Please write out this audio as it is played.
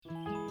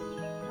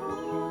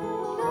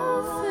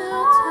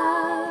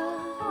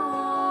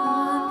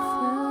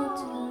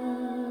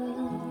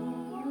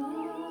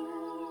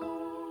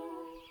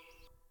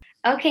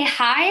Okay,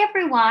 hi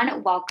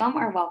everyone.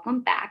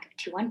 Welcome back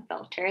to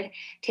Unfiltered.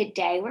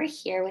 Today we're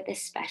here with a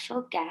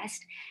special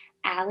guest,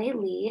 Allie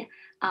Lee.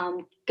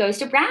 Goes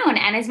to Brown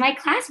and is my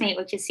classmate,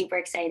 which is super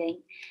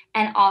exciting,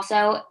 and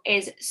also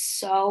is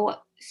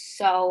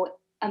so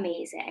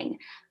amazing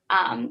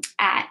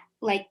at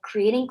like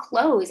creating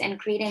clothes and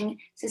creating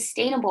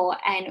sustainable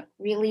and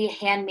really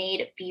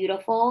handmade,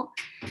 beautiful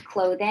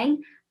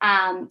clothing.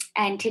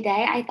 And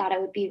today I thought it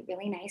would be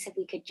really nice if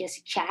we could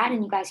just chat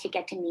and you guys could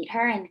get to meet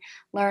her and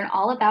learn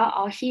all about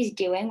all she's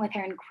doing with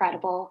her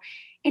incredible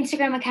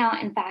Instagram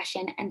account and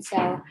fashion. And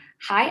so,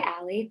 hi,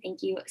 Allie.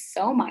 Thank you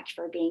so much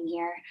for being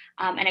here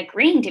and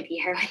agreeing to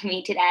be here with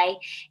me today.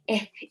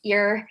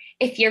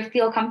 If you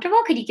feel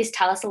comfortable, could you just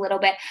tell us a little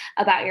bit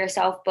about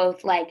yourself,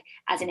 both like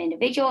as an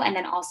individual and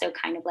then also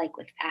kind of like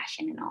with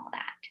fashion and all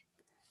that?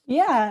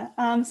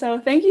 Yeah, so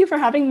thank you for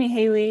having me,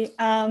 Haley.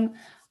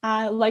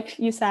 Like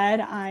you said,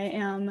 I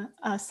am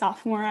a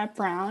sophomore at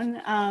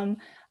Brown.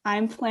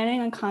 I'm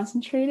planning on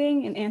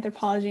concentrating in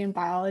anthropology and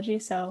biology,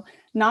 so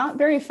not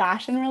very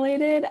fashion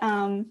related,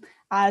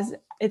 as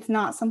it's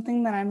not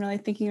something that I'm really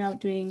thinking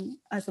about doing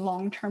as a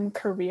long-term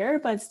career,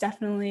 but it's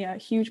definitely a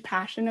huge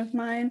passion of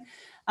mine.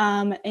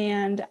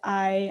 And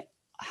I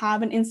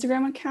have an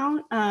Instagram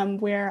account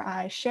where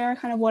I share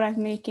kind of what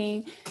I'm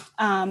making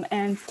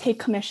and take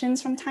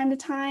commissions from time to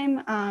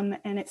time.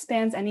 And it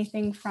spans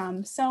anything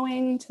from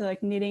sewing to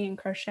like knitting and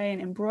crochet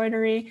and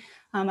embroidery.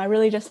 I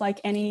really just like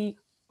any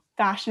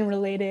fashion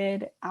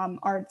related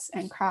arts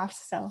and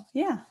crafts. So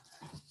yeah.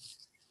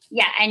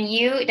 Yeah, and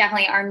you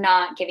definitely are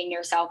not giving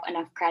yourself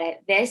enough credit.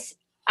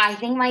 I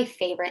think my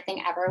favorite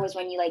thing ever was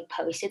when you like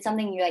posted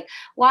something, you're like,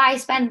 why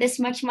spend this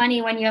much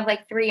money when you have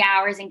like 3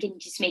 hours and can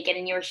just make it?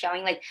 And you were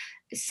showing like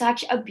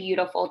such a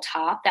beautiful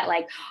top that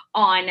like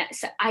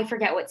I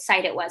forget what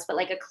site it was, but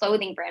like a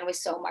clothing brand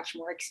was so much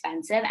more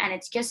expensive. And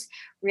it's just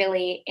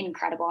really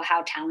incredible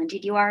how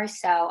talented you are.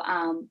 So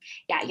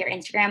yeah, your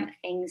Instagram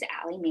things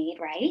Allie made,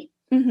 right?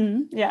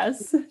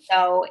 Yes.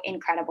 So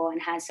incredible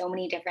and has so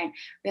many different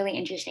really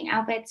interesting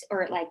outfits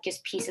or like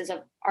just pieces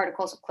of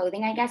articles of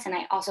clothing, I guess. And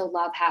I also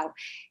love how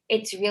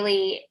it's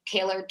really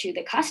tailored to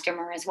the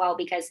customer as well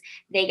because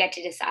they get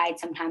to decide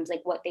sometimes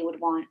like what they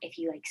would want if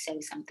you like sew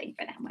something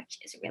for them, which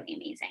is really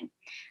amazing.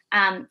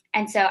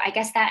 And so I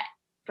guess that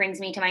brings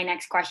me to my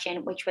next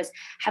question, which was,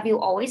 have you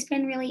always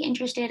been really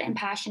interested and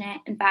passionate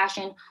in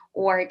fashion,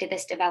 or did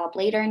this develop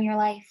later in your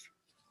life?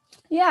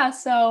 Yeah,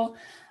 so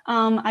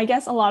I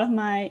guess a lot of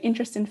my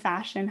interest in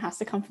fashion has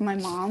to come from my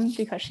mom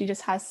because she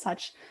just has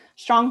such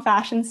strong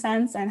fashion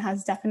sense and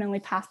has definitely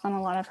passed on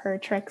a lot of her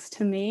tricks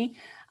to me.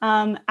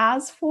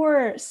 As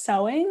for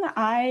sewing,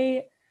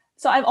 I've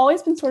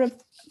always been sort of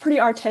pretty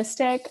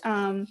artistic,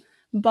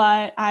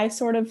 but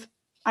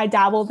I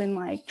dabbled in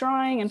like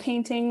drawing and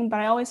painting, but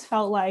I always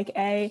felt like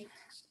a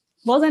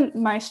wasn't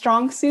my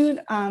strong suit.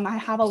 I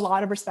have a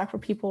lot of respect for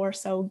people who are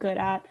so good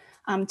at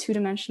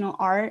two-dimensional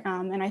art,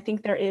 and I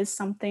think there is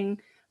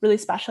something really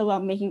special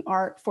about making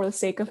art for the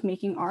sake of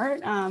making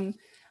art.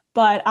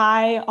 But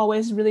I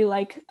always really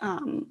like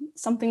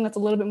something that's a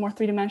little bit more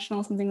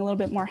three-dimensional, something a little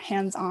bit more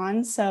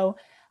hands-on. So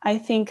I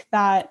think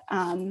that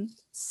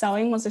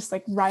sewing was just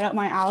like right up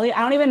my alley.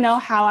 I don't even know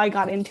how I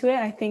got into it.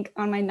 I think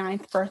on my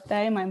 9th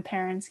birthday, my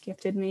parents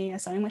gifted me a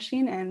sewing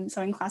machine and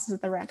sewing classes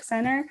at the rec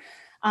center.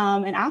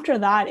 And after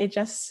that, it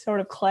just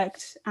sort of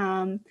clicked.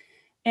 And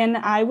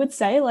I would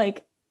say,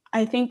 like,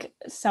 I think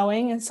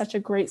sewing is such a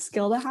great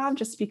skill to have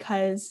just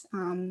because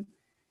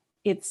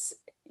it's,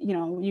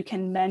 you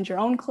can mend your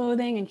own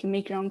clothing and you can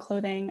make your own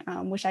clothing,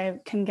 which we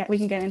can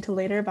get into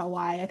later about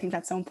why I think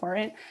that's so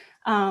important.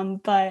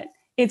 But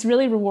it's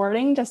really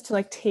rewarding just to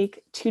like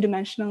take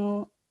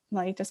two-dimensional,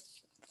 like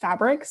just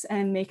fabrics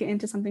and make it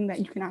into something that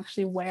you can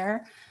actually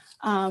wear.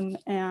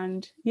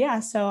 And yeah,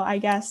 so I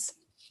guess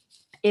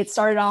it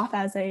started off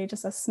as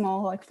just a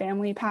small like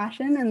family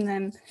passion, and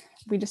then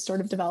we just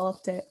sort of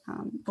developed it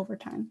over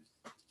time.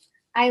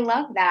 I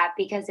love that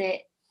because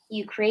it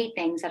you create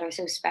things that are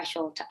so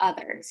special to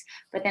others,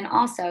 but then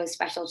also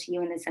special to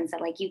you in the sense that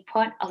like you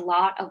put a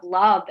lot of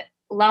love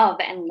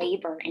and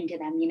labor into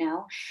them, you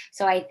know?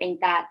 So I think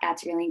that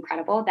that's really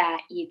incredible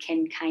that you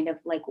can kind of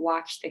like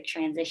watch the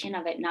transition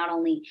of it not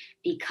only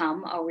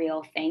become a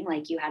real thing,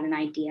 like you had an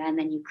idea and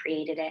then you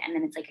created it and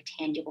then it's like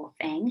a tangible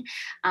thing,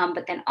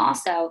 but then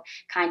also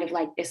kind of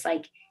like this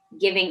like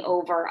giving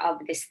over of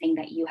this thing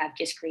that you have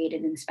just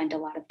created and spent a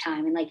lot of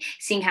time and like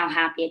seeing how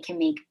happy it can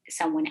make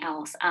someone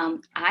else.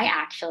 I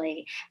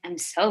actually am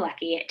so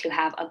lucky to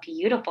have a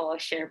beautiful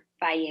shirt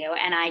by you.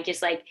 And I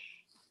just like,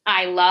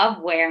 I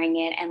love wearing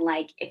it. And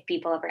like, if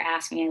people ever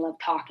ask me, I love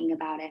talking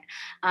about it.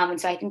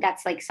 And so I think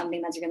that's like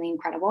something that's really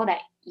incredible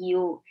that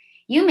you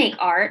make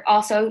art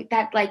also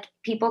that like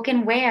people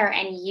can wear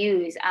and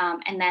use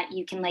and that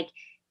you can like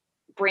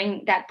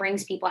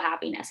brings people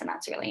happiness, and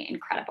that's really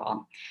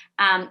incredible.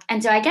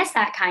 And so I guess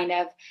that kind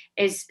of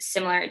is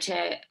similar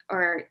to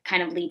or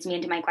kind of leads me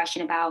into my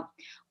question about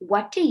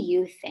what do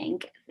you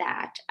think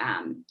that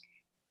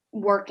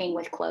working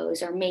with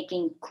clothes or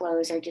making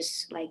clothes or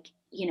just like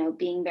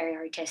being very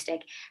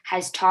artistic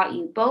has taught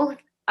you both,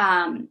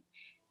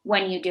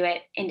 when you do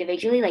it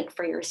individually, like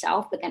for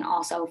yourself, but then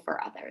also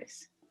for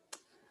others?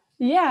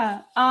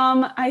 Yeah,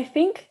 I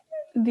think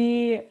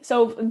the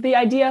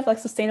idea of like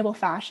sustainable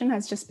fashion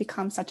has just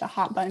become such a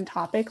hot button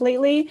topic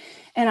lately,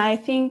 and I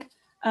think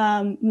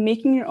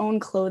making your own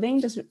clothing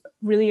just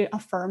really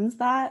affirms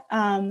that.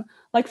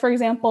 Like for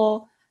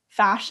example,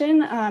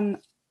 fashion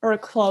or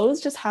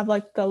clothes just have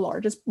like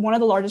one of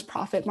the largest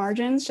profit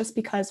margins, just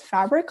because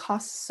fabric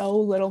costs so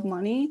little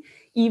money,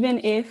 even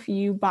if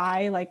you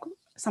buy like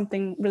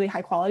something really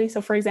high quality.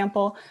 So for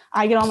example,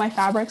 I get all my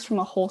fabrics from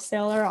a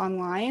wholesaler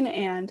online,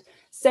 and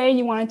say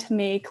you wanted to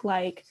make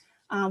like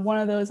one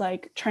of those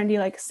like trendy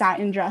like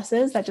satin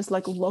dresses that just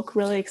like look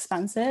really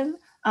expensive.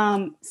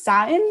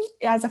 Satin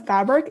as a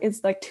fabric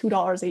is like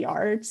 $2 a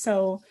yard.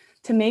 So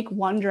to make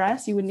one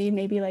dress, you would need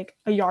maybe like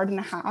a yard and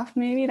a half,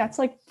 maybe that's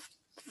like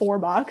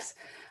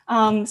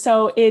 $4.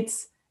 So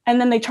it's, and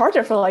then they charge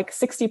it for like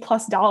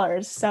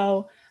 $60+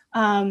 So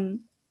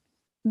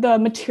the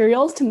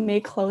materials to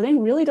make clothing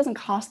really doesn't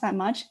cost that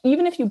much.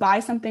 Even if you buy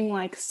something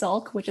like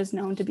silk, which is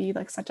known to be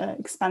like such an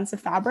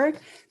expensive fabric,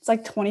 it's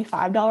like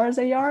 $25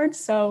 a yard.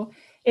 So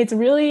it's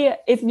really,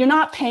 if you're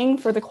not paying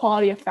for the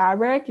quality of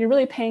fabric, you're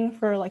really paying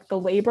for like the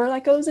labor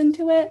that goes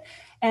into it.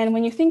 And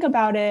when you think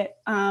about it,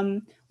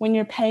 when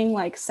you're paying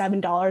like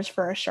 $7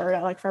 for a shirt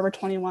at like Forever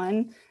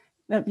 21,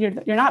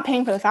 you're not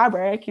paying for the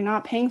fabric, you're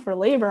not paying for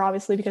labor,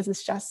 obviously, because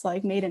it's just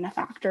like made in a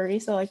factory.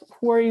 So like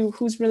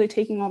who's really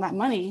taking all that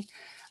money?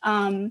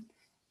 Um,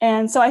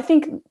 and so I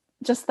think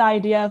just the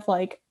idea of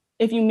like,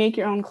 if you make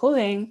your own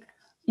clothing,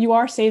 you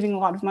are saving a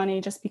lot of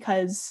money, just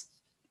because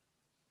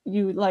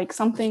you like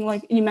something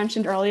like you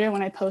mentioned earlier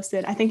when I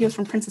posted, I think it was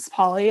from Princess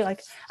Polly.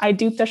 Like I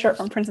duped a shirt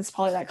from Princess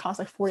Polly that cost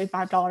like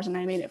 $45 and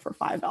I made it for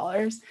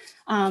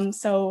 $5.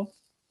 So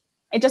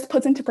it just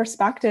puts into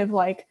perspective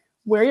like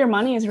where your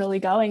money is really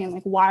going, and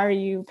like why are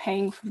you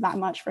paying for that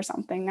much for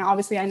something. Now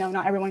obviously I know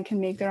not everyone can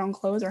make their own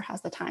clothes or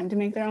has the time to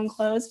make their own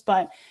clothes,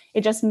 but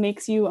it just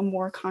makes you a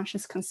more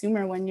conscious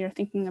consumer when you're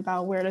thinking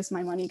about where is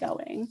my money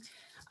going.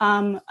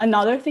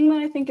 Another thing that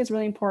I think is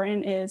really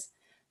important is,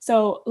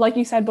 so like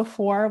you said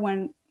before,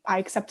 when I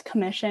accept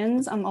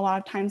commissions, a lot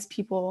of times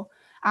people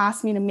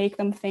ask me to make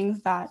them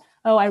things that,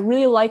 oh, I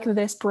really like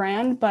this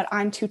brand, but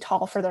I'm too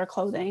tall for their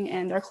clothing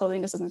and their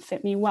clothing just doesn't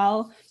fit me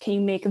well. Can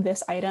you make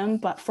this item,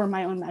 but for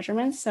my own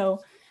measurements?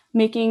 So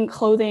making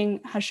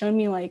clothing has shown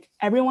me like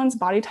everyone's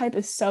body type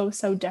is so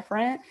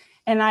different.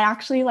 And I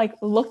actually like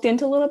looked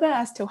into a little bit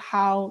as to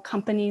how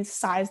companies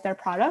size their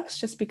products,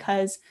 just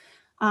because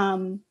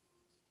um,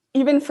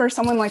 even for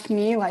someone like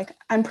me, like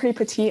I'm pretty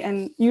petite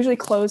and usually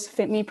clothes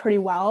fit me pretty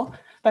well,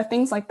 but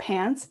things like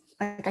pants,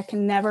 like I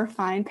can never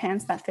find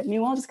pants that fit me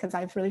well just because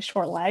I have really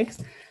short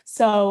legs.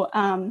 So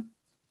I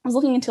was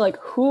looking into like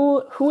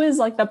who is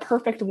like the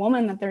perfect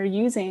woman that they're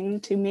using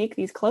to make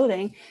these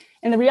clothing.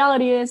 And the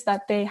reality is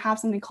that they have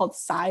something called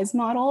size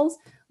models,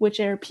 which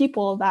are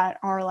people that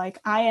are like,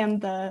 I am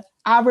the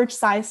average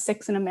size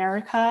 6 in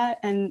America,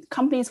 and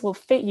companies will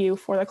fit you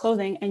for the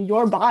clothing, and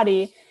your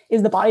body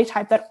is the body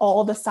type that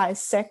all the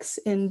size 6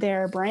 in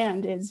their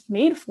brand is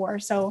made for.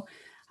 So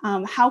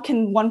how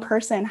can one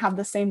person have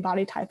the same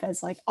body type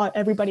as like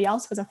everybody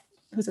else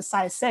who's a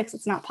size 6?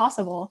 It's not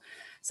possible.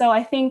 So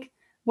I think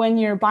when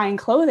you're buying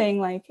clothing,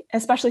 like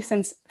especially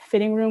since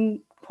fitting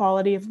room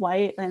quality of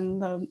light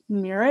and the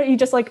mirror, you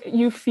just like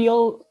you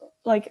feel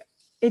like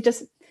it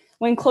just,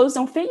 when clothes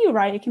don't fit you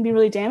right, it can be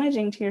really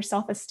damaging to your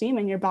self-esteem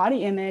and your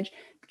body image,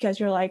 because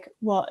you're like,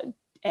 well,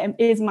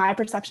 is my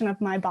perception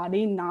of my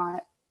body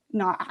not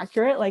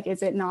accurate? Like,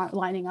 is it not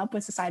lining up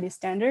with society's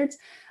standards?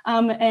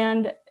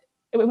 And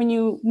when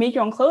you make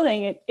your own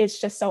clothing, it's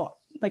just so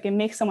like, it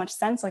makes so much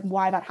sense like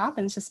why that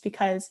happens, just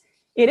because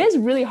it is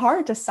really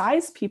hard to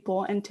size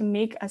people and to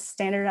make a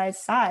standardized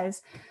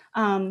size.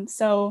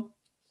 So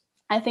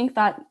I think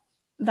that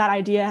that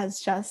idea has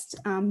just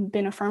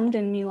been affirmed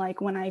in me. Like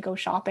when I go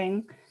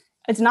shopping,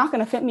 it's not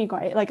going to fit me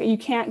right. Like you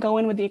can't go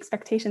in with the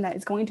expectation that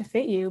it's going to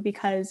fit you,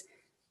 because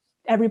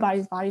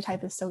everybody's body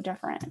type is so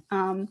different.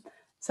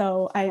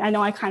 So I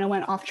know I kind of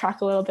went off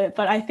track a little bit,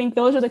 but I think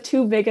those are the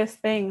two biggest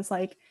things.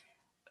 Like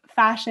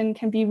fashion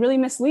can be really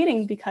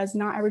misleading because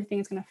not everything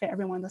is going to fit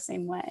everyone the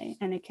same way,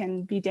 and it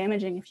can be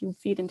damaging if you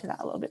feed into that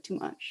a little bit too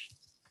much.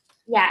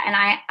 Yeah, and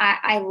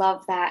I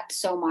love that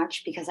so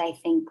much, because I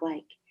think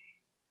like,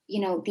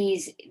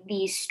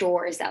 these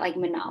stores that like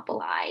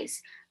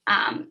monopolize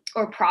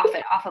or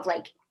profit off of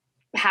like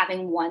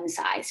having one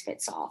size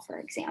fits all, for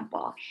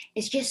example,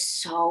 is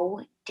just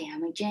so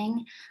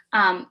damaging.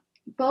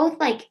 Both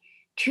like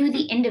to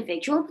the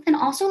individual, but then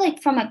also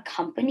like from a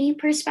company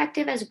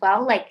perspective as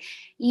well. Like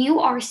you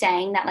are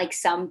saying that like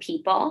some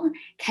people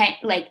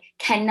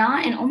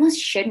cannot and almost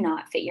should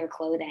not fit your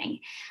clothing.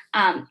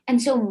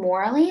 And so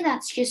morally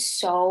that's just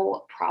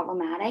so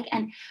problematic,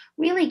 and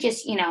really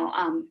just,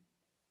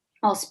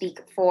 I'll speak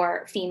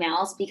for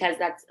females because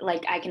that's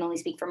like I can only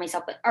speak for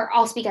myself, but or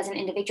I'll speak as an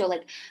individual.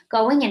 Like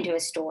going into a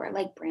store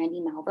like Brandy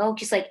Melville,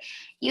 just like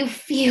you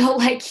feel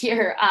like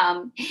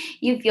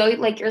you feel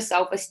like your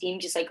self esteem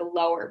just like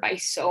lower by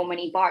so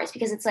many bars,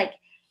 because it's like,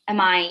 am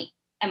I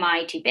am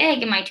I too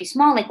big? Am I too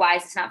small? Like, why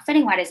is this not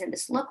fitting? Why doesn't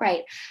this look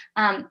right?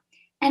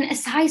 And a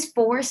size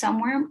 4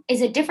 somewhere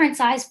is a different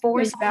size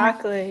 4 somewhere.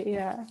 Exactly.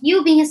 Yeah.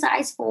 You being a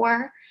size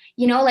 4,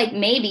 like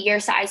maybe you're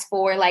size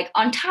 4 like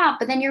on top,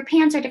 but then your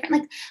pants are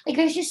different. Like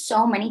there's just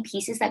so many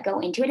pieces that go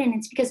into it, and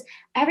it's because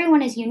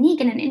everyone is unique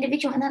and an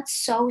individual, and that's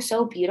so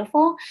so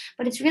beautiful.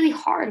 But it's really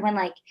hard when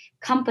like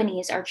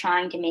companies are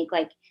trying to make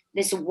like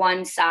this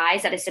one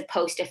size that is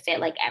supposed to fit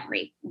like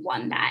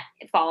everyone that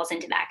falls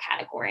into that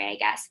category, I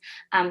guess.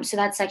 So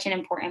that's such an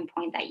important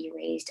point that you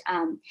raised.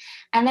 And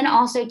then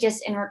also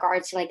just in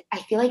regards to like, I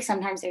feel like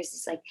sometimes there's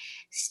this like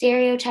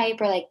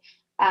stereotype or like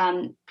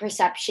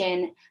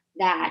perception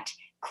that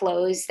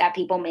clothes that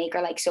people make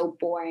are like so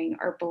boring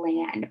or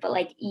bland. But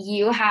like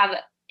you have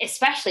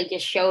especially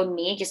just showed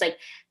me just like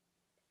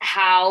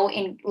how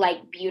in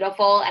like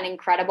beautiful and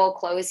incredible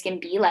clothes can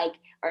be like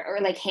or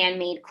like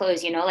handmade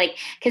clothes, like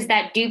because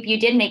that dupe you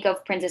did make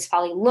of Princess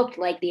Polly looked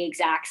like the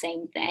exact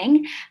same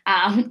thing.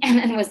 And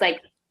then was like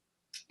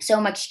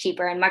so much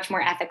cheaper and much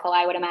more ethical,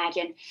 I would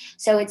imagine.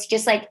 So it's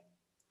just like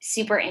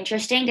super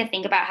interesting to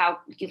think about how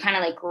you kind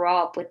of like grow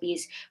up with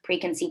these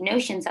preconceived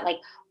notions that like,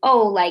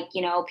 oh, like,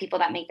 people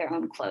that make their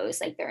own clothes,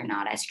 like they're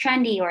not as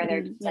trendy or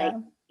they're just like,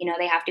 Yeah.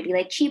 they have to be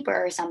like cheaper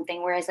or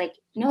something. Whereas like,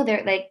 no,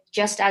 they're like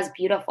just as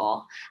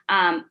beautiful,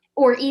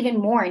 or even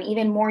more and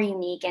even more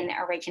unique and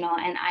original.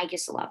 And I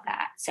just love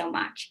that so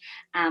much.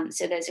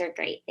 So those are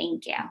great.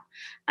 Thank you.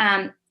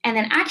 And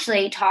then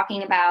actually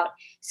talking about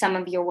some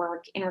of your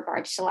work in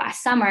regards to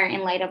last summer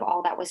in light of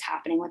all that was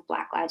happening with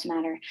Black Lives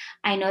Matter.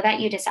 I know that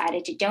you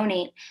decided to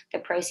donate the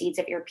proceeds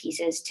of your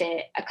pieces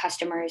to a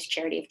customer's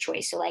charity of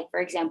choice. So, like, for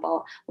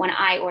example, when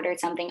I ordered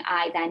something,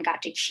 I then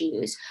got to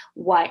choose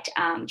what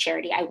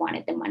charity I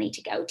wanted the money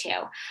to go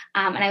to.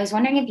 And I was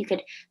wondering if you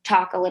could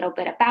talk a little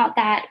bit about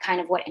that, kind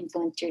of what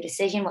influenced your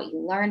decision, what you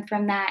learned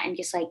from that, and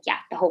just like, yeah,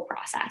 the whole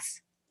process.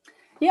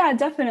 Yeah,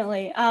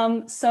 definitely.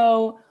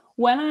 So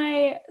when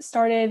I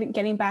started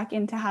getting back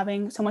into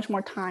having so much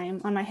more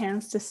time on my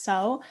hands to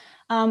sew,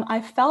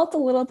 I felt a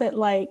little bit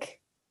like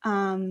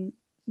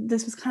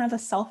this was kind of a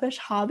selfish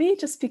hobby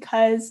just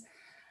because,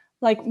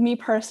 like me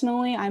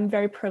personally, I'm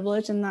very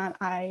privileged in that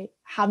I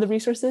have the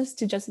resources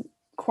to just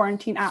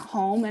quarantine at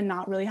home and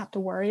not really have to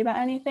worry about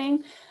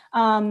anything.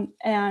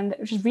 And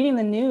just reading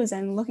the news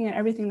and looking at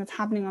everything that's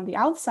happening on the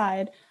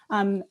outside,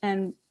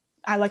 and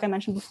like I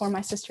mentioned before,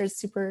 my sister is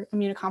super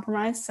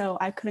immunocompromised, so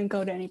I couldn't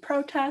go to any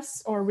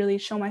protests or really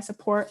show my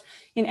support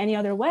in any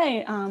other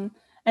way. And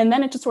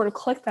then it just sort of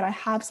clicked that I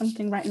have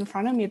something right in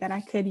front of me that I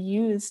could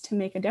use to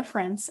make a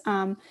difference.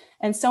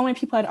 And so many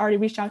people had already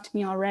reached out to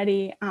me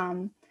already,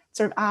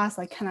 sort of asked,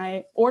 like, can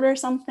I order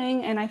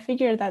something? And I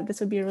figured that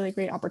this would be a really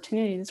great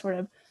opportunity to sort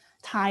of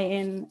tie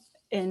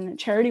in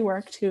charity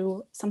work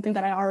to something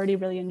that I already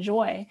really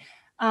enjoy.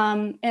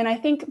 And I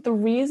think the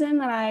reason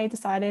that I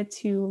decided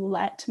to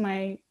let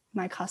my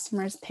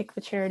customers pick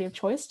the charity of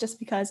choice, just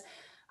because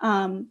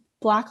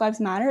Black Lives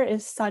Matter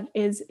is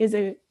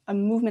a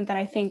movement that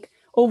I think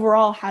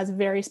overall has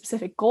very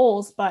specific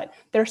goals, but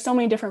there are so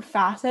many different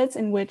facets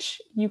in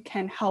which you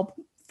can help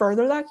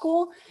further that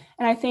goal.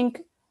 And I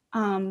think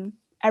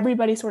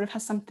everybody sort of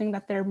has something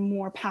that they're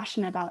more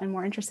passionate about and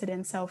more interested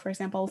in. So, for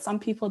example, some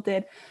people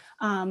did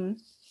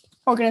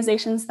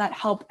organizations that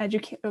help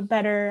educate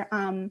better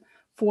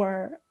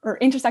for or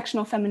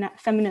intersectional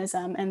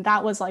feminism, and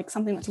that was like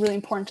something that's really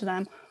important to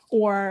them.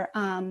 Or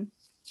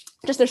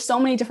just there's so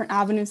many different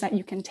avenues that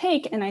you can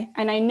take, and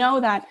I know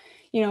that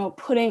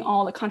putting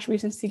all the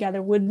contributions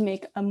together would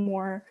make a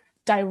more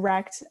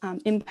direct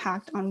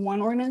impact on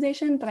one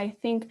organization, but I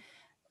think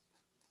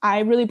I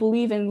really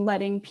believe in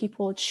letting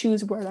people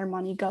choose where their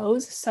money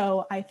goes.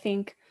 So I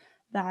think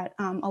that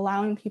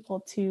allowing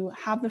people to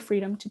have the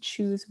freedom to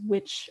choose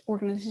which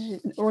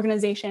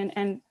organization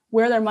and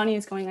where their money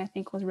is going, I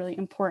think was really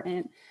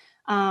important.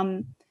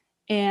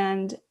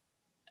 And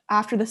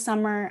after the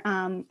summer,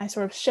 I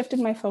sort of shifted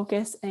my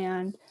focus,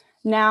 and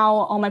now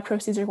all my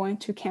proceeds are going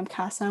to Camp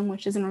CASM,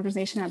 which is an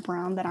organization at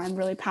Brown that I'm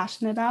really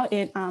passionate about.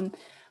 It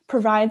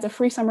provides a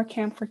free summer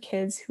camp for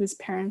kids whose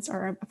parents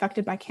are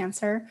affected by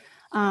cancer.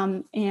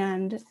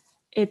 And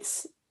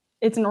it's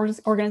an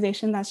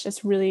organization that's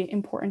just really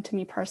important to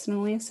me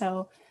personally.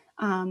 So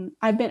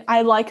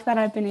I like that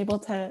I've been able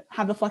to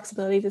have the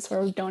flexibility to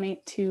sort of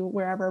donate to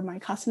wherever my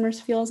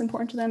customers feel is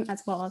important to them,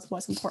 as well as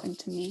what's important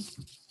to me.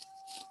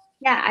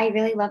 Yeah, I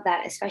really love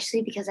that,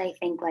 especially because I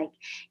think like,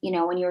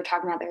 when you were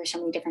talking about there are so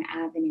many different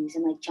avenues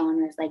and like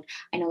genres, like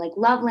I know like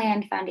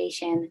Loveland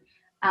Foundation,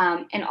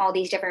 and all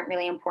these different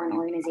really important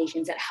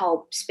organizations that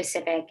help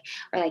specific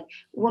or like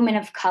women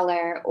of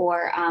color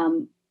or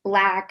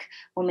Black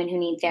women who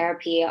need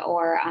therapy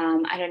or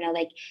I don't know,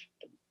 like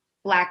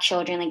Black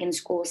children like in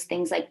schools,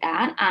 things like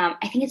that.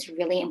 I think it's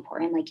really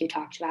important, like you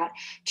talked about,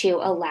 to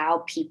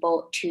allow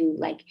people to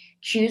like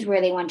choose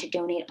where they want to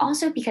donate.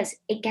 Also because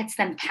it gets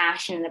them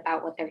passionate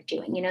about what they're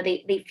doing.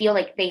 They feel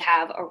like they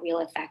have a real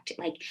effect.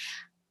 Like,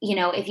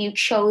 if you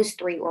chose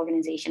 3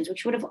 organizations,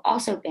 which would have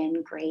also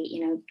been great,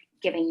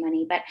 giving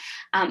money, but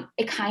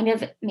it kind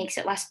of makes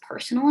it less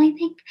personal, I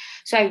think.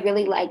 So I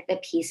really like the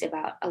piece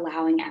about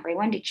allowing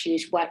everyone to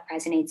choose what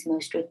resonates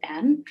most with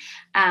them.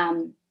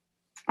 Um,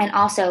 and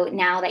also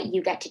now that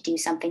you get to do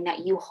something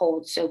that you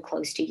hold so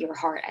close to your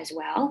heart as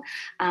well,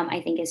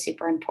 I think is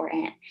super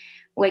important,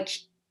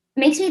 which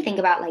makes me think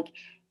about like,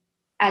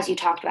 as you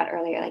talked about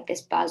earlier, like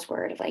this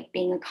buzzword of like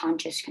being a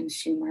conscious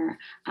consumer,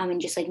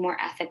 and just like more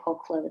ethical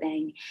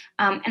clothing.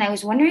 And I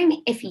was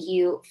wondering if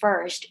you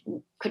first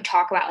could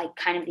talk about like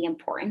kind of the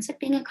importance of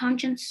being a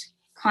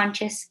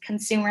conscious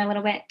consumer, a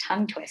little bit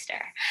tongue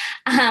twister,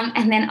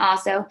 and then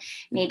also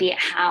maybe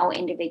how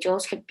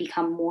individuals could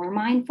become more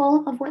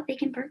mindful of what they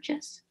can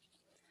purchase.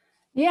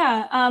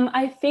 Yeah,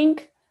 I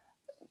think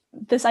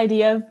this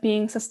idea of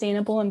being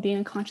sustainable and being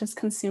a conscious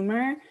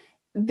consumer,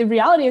 the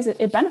reality is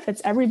it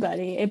benefits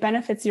everybody. It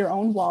benefits your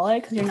own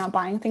wallet because you're not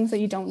buying things that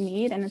you don't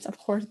need. And it's, of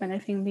course,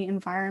 benefiting the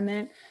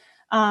environment.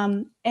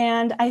 And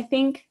I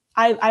think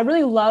I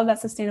really love that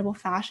sustainable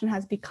fashion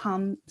has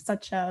become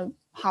such a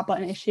hot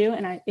button issue.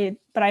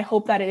 But I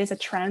hope that it is a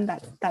trend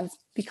that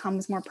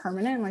becomes more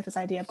permanent, like this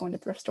idea of going to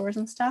thrift stores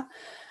and stuff.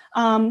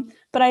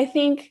 But I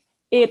think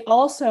it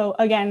also,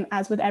 again,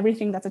 as with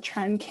everything that's a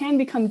trend, can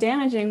become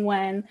damaging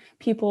when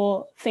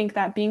people think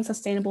that being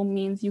sustainable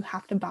means you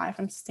have to buy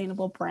from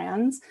sustainable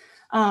brands,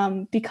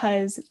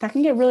 because that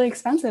can get really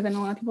expensive and a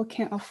lot of people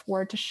can't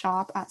afford to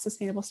shop at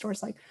sustainable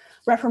stores. Like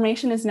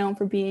Reformation is known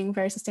for being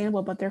very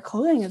sustainable, but their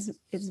clothing is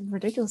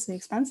ridiculously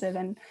expensive.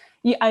 And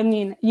I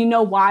mean, you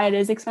know why it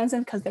is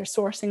expensive, because they're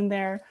sourcing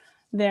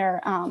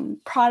their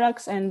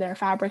products and their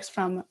fabrics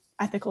from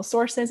ethical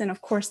sources. And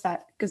of course,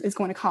 that is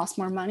going to cost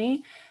more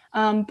money.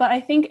 But I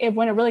think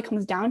when it really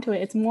comes down to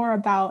it, it's more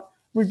about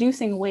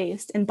reducing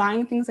waste and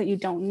buying things that you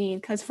don't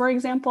need. Because, for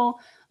example,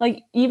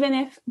 like even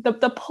if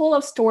the pull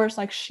of stores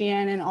like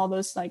Shein and all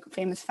those like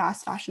famous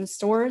fast fashion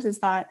stores is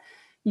that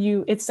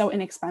it's so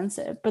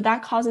inexpensive, but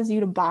that causes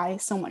you to buy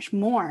so much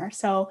more.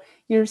 So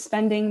you're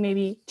spending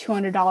maybe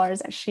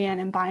 $200 at Shein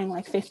and buying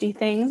like 50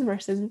 things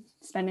versus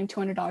spending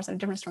 $200 at a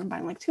different store and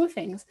buying like 2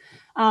 things.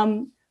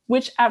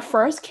 Which at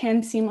first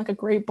can seem like a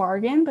great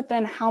bargain, but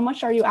then how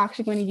much are you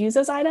actually going to use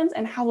those items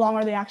and how long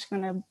are they actually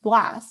going to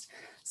last?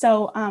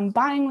 So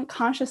buying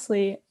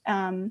consciously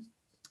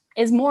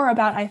is more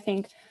about, I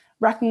think,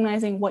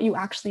 recognizing what you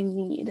actually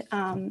need,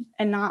 and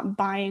not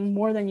buying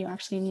more than you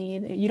actually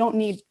need. You don't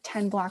need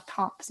 10 black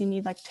tops, you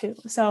need like 2.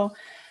 So,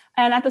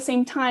 and at the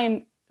same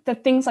time, the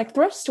things like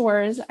thrift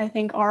stores, I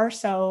think, are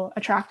so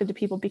attractive to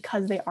people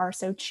because they are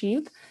so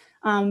cheap.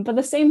 But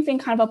the same thing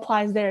kind of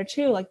applies there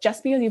too. Like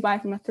just because you buy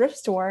from a thrift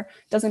store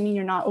doesn't mean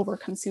you're not over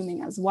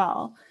consuming as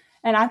well.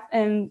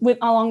 And with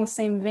along the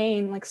same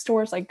vein, like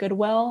stores like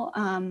Goodwill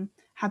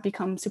have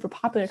become super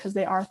popular because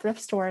they are thrift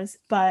stores.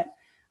 But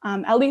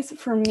at least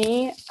for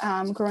me,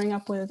 growing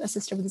up with a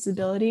sister with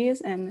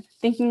disabilities and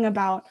thinking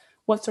about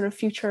what sort of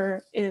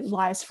future it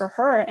lies for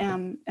her,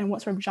 and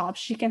what sort of jobs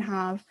she can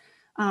have,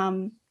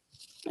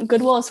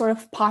 Goodwill is sort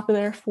of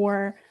popular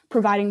for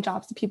providing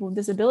jobs to people with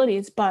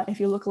disabilities, but if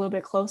you look a little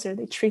bit closer,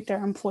 they treat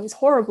their employees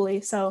horribly.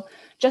 So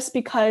just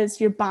because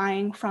you're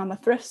buying from a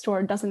thrift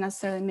store doesn't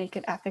necessarily make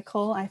it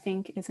ethical, I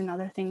think, is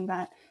another thing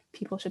that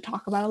people should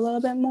talk about a little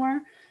bit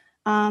more.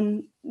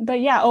 But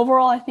yeah,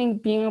 overall, I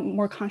think being a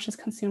more conscious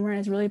consumer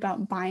is really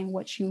about buying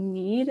what you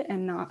need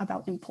and not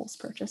about impulse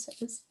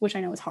purchases, which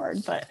I know is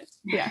hard, but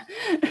yeah.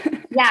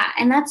 Yeah,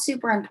 and that's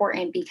super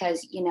important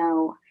because,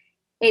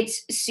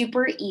 it's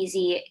super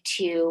easy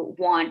to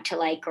want to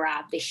like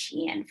grab the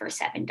Shein for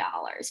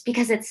 $7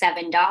 because it's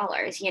 $7.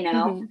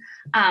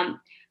 Mhm.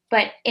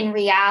 But in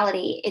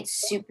reality,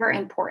 it's super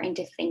important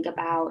to think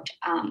about,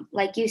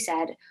 like you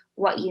said,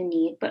 what you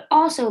need, but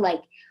also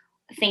like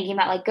thinking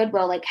about like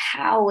Goodwill, like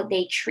how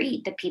they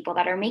treat the people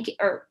that are making,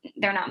 or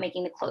they're not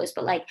making the clothes,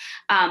 but like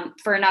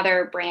for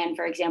another brand,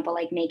 for example,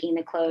 like making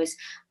the clothes,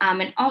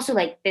 and also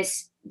like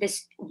this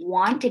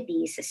want to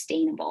be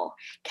sustainable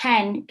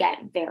can get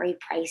very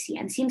pricey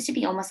and seems to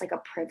be almost like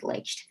a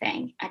privileged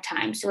thing at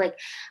times. So like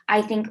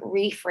I think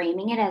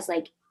reframing it as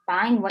like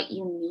buying what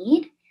you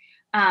need,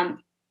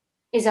 um,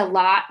 is a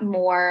lot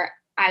more,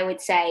 I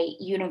would say,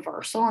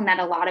 universal, and that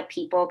a lot of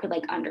people could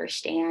like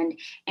understand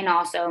and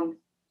also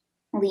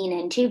lean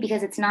into,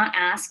 because it's not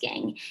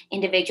asking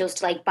individuals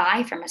to like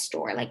buy from a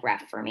store like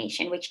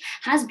Reformation, which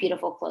has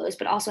beautiful clothes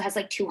but also has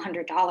like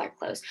 $200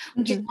 clothes,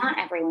 which is Mhm. not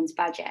everyone's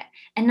budget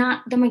and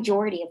not the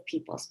majority of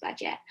people's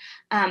budget.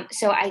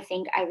 So I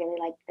think I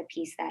really liked the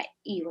piece that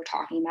you were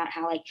talking about,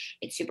 how like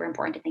it's super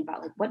important to think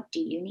about like what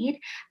do you need.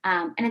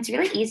 And it's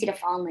really easy to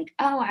fall in like,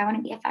 oh, I want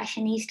to be a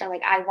fashionista,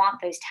 like I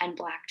want those 10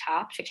 black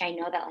tops, which I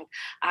know that like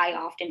I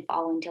often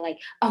fall into like,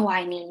 oh,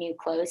 I need new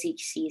clothes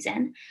each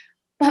season,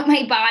 but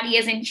my body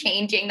isn't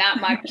changing that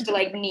much to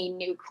like need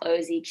new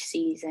clothes each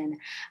season.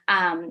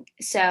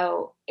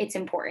 So it's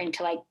important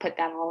to like put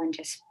that all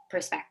into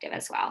perspective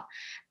as well.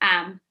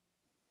 Um,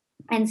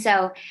 and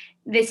so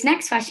this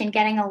next question,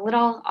 getting a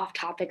little off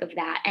topic of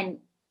that, and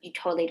you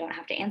totally don't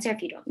have to answer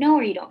if you don't know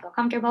or you don't feel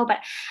comfortable, but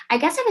I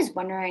guess I was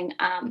wondering,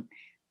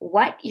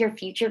 what your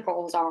future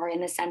goals are in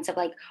the sense of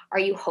like, are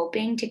you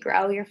hoping to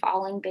grow your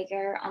following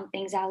bigger on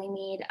Things Ally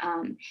Made?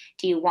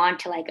 Do you want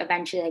to like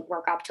eventually like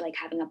work up to like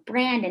having a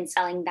brand and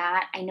selling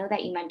that? I know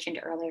that you mentioned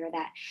earlier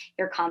that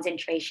your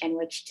concentration,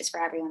 which just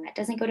for everyone that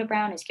doesn't go to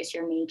Brown is just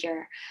your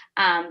major,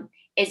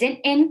 isn't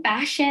in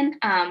fashion.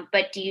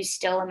 But do you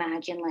still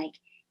imagine like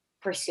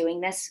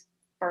pursuing this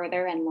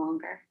further and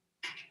longer?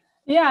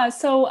 Yeah,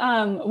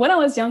 so when I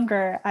was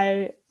younger,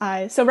 I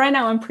so right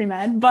now I'm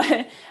pre-med,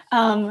 but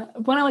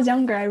when I was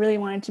younger, I really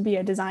wanted to be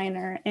a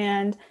designer.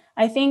 And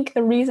I think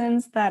the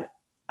reasons that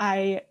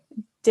I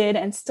did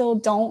and still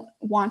don't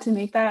want to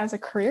make that as a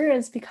career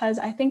is because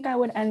I think I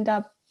would end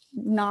up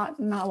not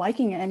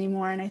liking it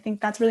anymore. And I think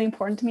that's really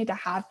important to me to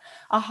have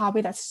a hobby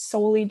that's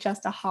solely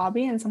just a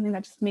hobby and something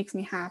that just makes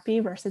me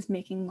happy versus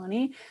making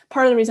money.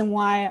 Part of the reason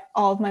why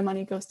all of my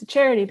money goes to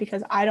charity,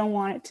 because I don't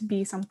want it to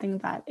be something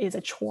that is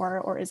a chore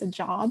or is a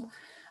job.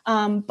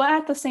 But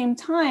at the same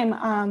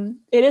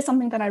time, it is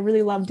something that I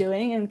really love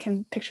doing and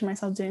can picture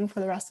myself doing for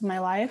the rest of my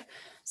life.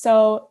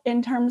 So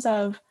in terms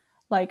of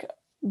like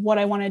what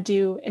I want to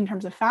do in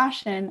terms of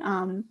fashion,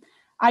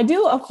 I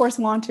do, of course,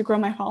 want to grow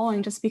my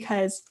following just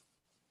because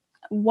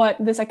what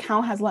this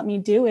account has let me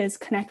do is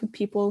connect with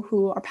people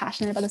who are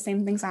passionate about the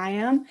same things I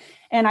am.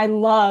 And I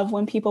love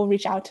when people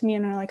reach out to me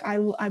and are like, I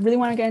really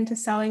want to get into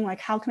sewing. Like,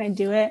 how can I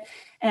do it?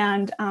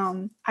 And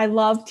I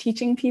love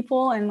teaching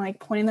people and like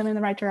pointing them in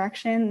the right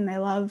direction. And I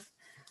love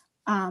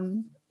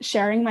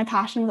sharing my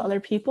passion with other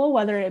people,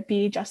 whether it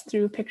be just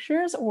through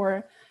pictures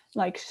or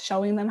like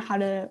showing them how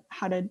to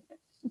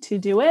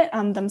do it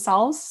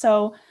themselves.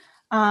 So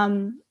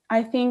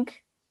I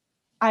think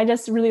I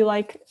just really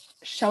like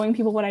showing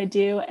people what I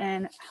do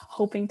and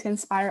hoping to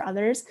inspire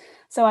others.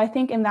 So I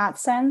think in that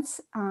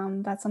sense,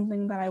 that's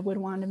something that I would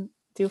want to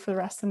do for the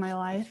rest of my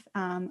life.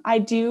 I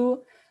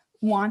do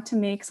want to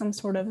make some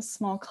sort of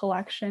small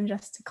collection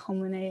just to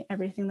culminate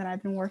everything that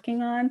I've been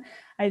working on.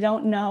 I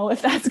don't know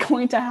if that's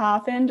going to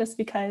happen just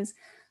because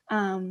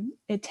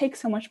it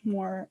takes so much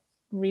more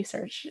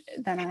research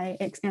than I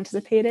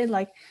anticipated.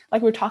 Like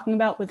we're talking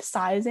about with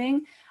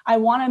sizing, I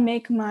want to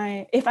make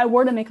if I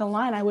were to make a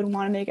line, I would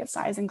want to make it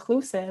size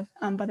inclusive.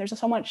 But there's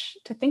so much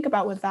to think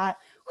about with that.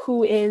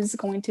 Who is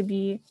going to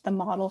be the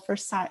model for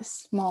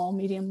size small,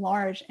 medium,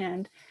 large?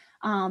 And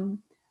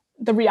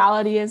the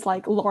reality is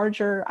like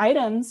larger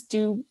items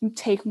do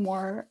take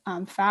more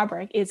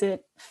fabric. Is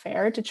it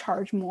fair to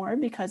charge more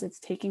because it's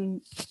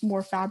taking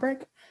more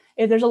fabric?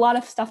 There's a lot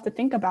of stuff to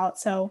think about.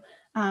 So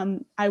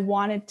I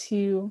wanted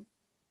to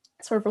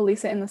sort of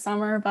release it in the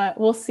summer, but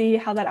we'll see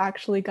how that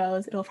actually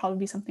goes. It'll probably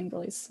be something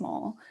really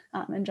small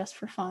and just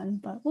for fun,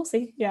 but we'll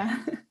see. Yeah.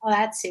 Well,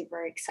 that's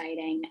super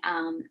exciting.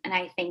 And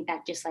I think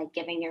that just like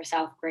giving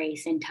yourself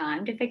grace and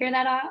time to figure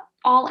that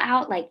all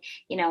out, like,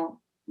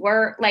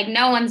 we're like,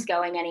 no one's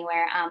going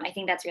anywhere. I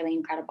think that's really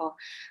incredible.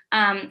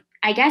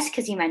 I guess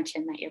because you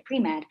mentioned that you're pre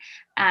med,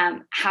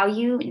 how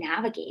you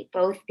navigate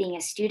both being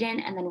a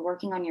student and then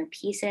working on your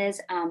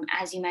pieces.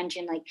 As you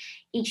mentioned, like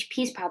each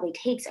piece probably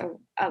takes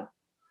a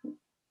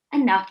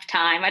enough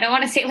time. I don't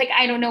want to say like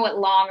I don't know what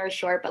long or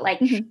short, but like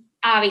Mhm.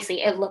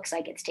 obviously it looks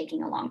like it's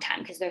taking a long time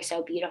because they're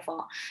so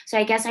beautiful. So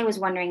I guess I was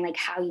wondering like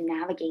how you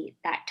navigate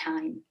that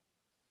time.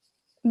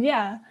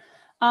 Yeah.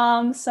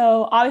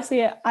 So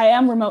obviously I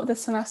am remote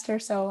this semester,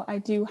 so I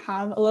do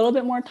have a little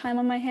bit more time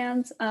on my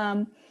hands.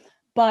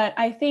 But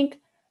I think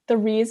the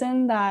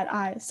reason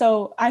that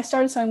so I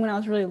started sewing when I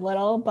was really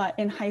little, but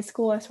in high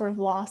school I sort of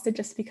lost it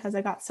just because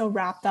I got so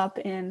wrapped up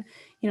in,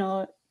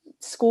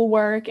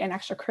 schoolwork and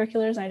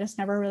extracurriculars, and I just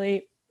never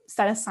really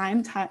set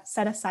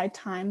aside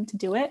time to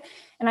do it.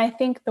 And I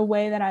think the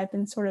way that I've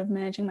been sort of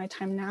managing my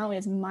time now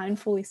is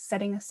mindfully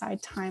setting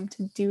aside time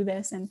to do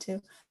this and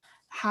to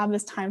have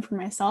this time for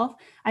myself.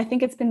 I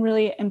think it's been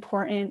really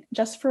important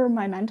just for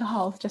my mental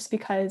health, just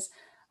because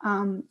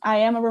I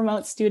am a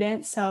remote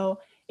student. So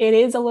it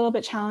is a little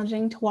bit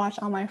challenging to watch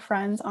all my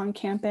friends on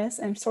campus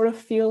and sort of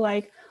feel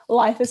like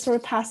life is sort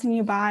of passing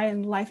you by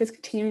and life is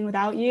continuing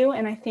without you.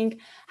 And I think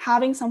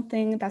having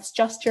something that's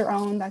just your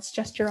own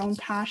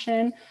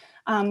passion,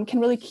 can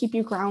really keep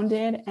you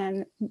grounded.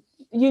 And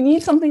you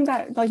need something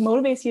that like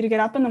motivates you to get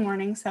up in the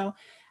morning. So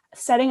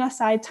setting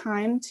aside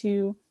time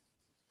to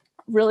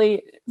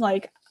really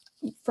like,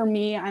 for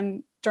me,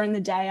 I'm during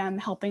the day I'm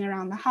helping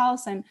around the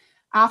house, and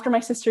after my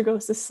sister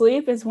goes to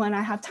sleep is when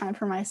I have time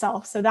for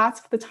myself. So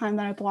that's the time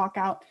that I block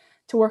out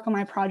to work on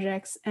my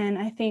projects. And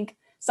I think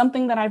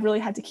something that I've really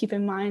had to keep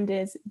in mind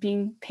is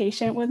being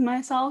patient with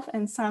myself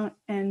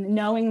and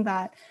knowing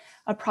that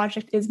a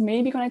project is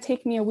maybe going to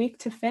take me a week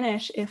to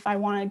finish if I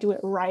want to do it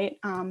right.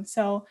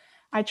 So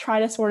I try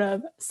to sort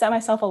of set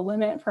myself a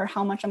limit for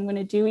how much I'm going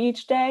to do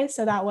each day,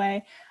 so that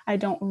way I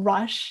don't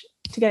rush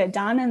to get it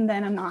done and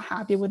then I'm not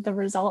happy with the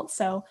results.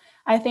 So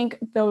I think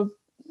the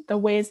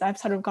ways that I've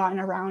sort of gotten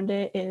around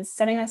it is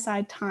setting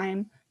aside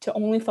time to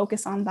only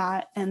focus on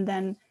that, and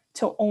then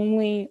to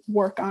only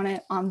work on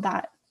it on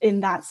that in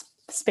that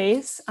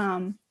space,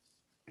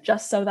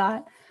 just so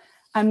that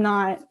I'm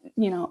not,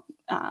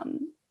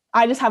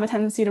 I just have a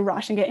tendency to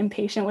rush and get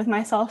impatient with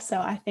myself. So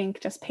I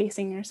think just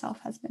pacing yourself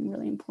has been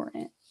really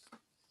important.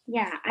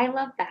 Yeah, I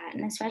love that.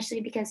 And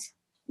especially because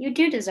you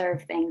do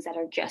deserve things that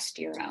are just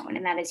your own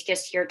and that it's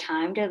just your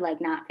time to like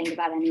not think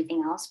about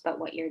anything else but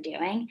what you're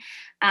doing.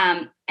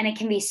 And it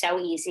can be so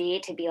easy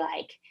to be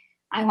like,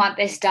 I want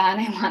this done.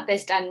 I want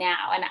this done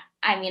now. And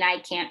I mean, I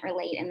can't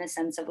relate in the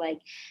sense of like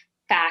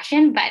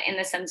fashion, but in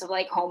the sense of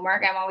like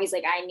homework, I'm always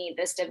like, I need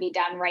this to be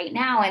done right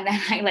now. And then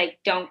I like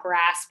don't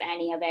grasp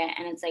any of it.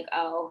 And it's like,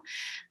 oh.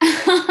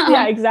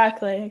 Yeah,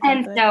 exactly. And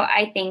Exactly. so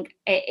I think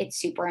it's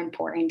super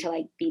important to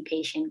like be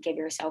patient, give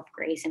yourself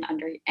grace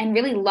and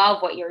really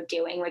love what you're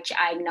doing, which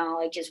I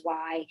acknowledge is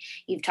why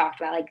you've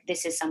talked about like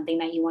this is something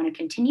that you want to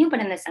continue,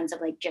 but in the sense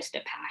of like just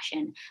a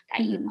passion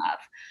that you Mhm. love.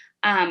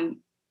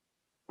 Um,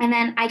 and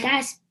then I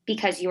guess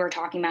because you were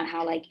talking about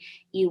how like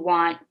you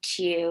want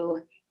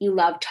to you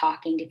love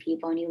talking to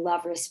people and you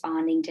love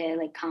responding to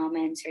like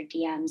comments or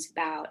DMs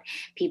about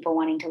people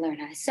wanting to learn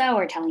how to sew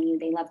or telling you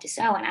they love to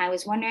sew. And I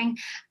was wondering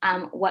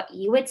what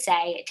you would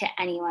say to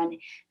anyone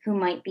who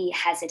might be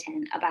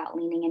hesitant about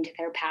leaning into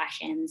their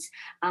passions.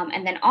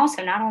 And then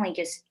also not only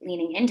just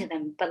leaning into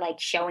them, but like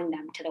showing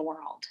them to the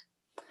world.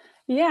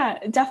 Yeah,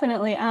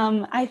 definitely.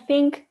 I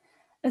think,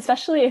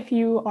 especially if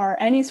you are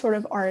any sort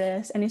of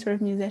artist, any sort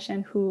of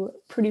musician who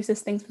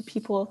produces things for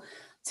people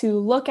to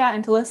look at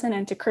and to listen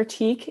and to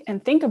critique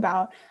and think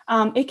about,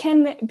 it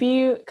can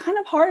be kind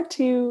of hard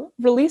to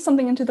release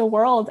something into the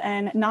world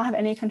and not have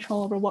any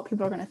control over what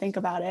people are going to think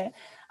about it.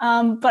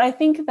 But I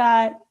think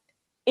that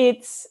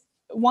it's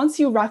once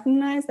you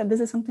recognize that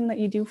this is something that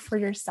you do for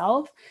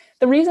yourself.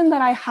 The reason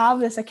that I have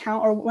this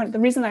account, the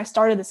reason that I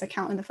started this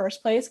account in the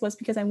first place, was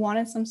because I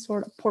wanted some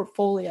sort of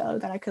portfolio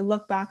that I could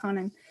look back on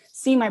and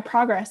see my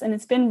progress. And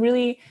it's been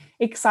really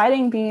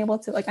exciting being able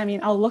to, like, I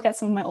mean, I'll look at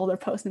some of my older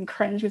posts and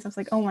cringe because I was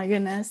like, oh my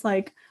goodness,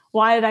 like,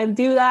 why did I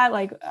do that?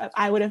 Like,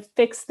 I would have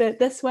fixed it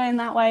this way and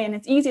that way. And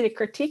it's easy to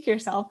critique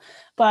yourself.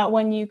 But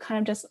when you kind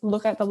of just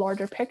look at the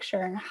larger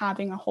picture, and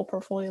having a whole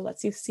portfolio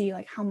lets you see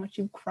like how much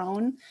you've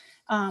grown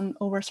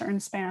over a certain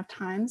span of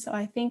time. So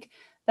I think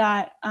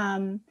that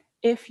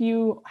if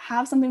you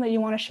have something that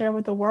you want to share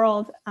with the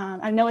world,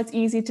 I know it's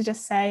easy to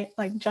just say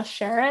like just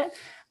share it,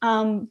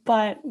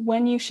 but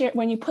when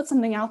you put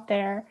something out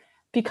there,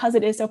 because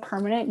it is so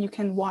permanent, you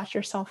can watch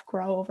yourself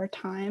grow over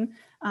time,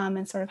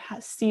 and sort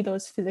of see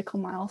those physical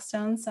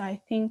milestones. So I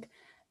think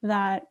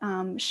that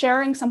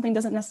sharing something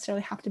doesn't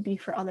necessarily have to be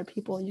for other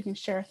people. You can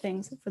share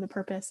things for the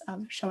purpose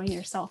of showing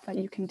yourself that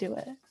you can do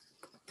it.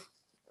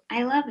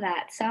 I love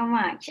that so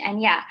much.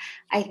 And yeah,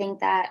 I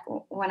think that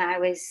when I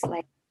was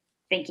like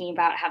thinking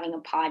about having a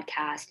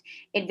podcast,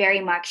 it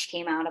very much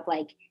came out of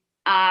like,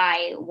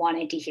 I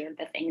wanted to hear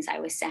the things I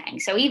was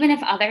saying. So even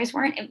if others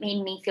weren't, it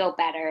made me feel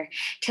better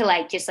to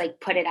like just like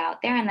put it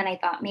out there. And then I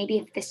thought maybe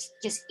if this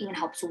just even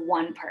helps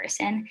one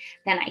person,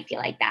 then I feel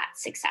like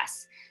that's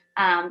success.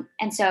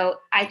 And so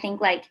I think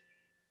like,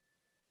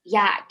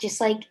 yeah, just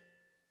like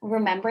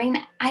remembering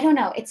that, I don't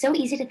know, it's so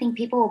easy to think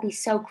people will be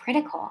so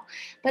critical,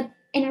 but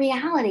in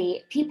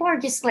reality, people are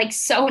just like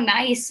so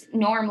nice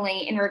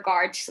normally in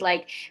regards to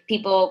like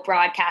people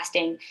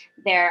broadcasting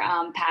their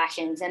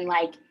passions and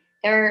like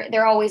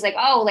they're always like,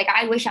 oh, like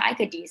I wish I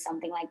could do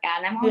something like that.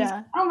 And I'm always Yeah.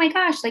 like, oh my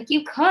gosh, like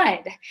you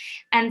could.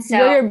 And You're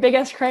so your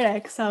biggest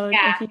critic. So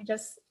yeah, if you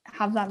just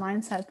have that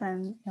mindset,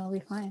 then you'll be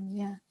fine.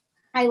 Yeah.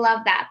 I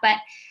love that. But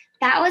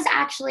that was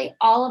actually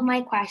all of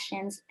my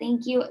questions.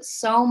 Thank you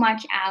so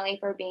much, Allie,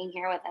 for being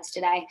here with us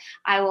today.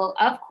 I will,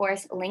 of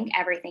course, link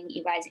everything.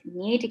 You guys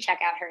need to check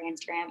out her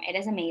Instagram. It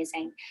is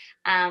amazing.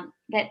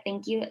 But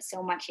thank you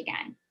so much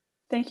again.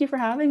 Thank you for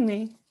having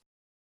me.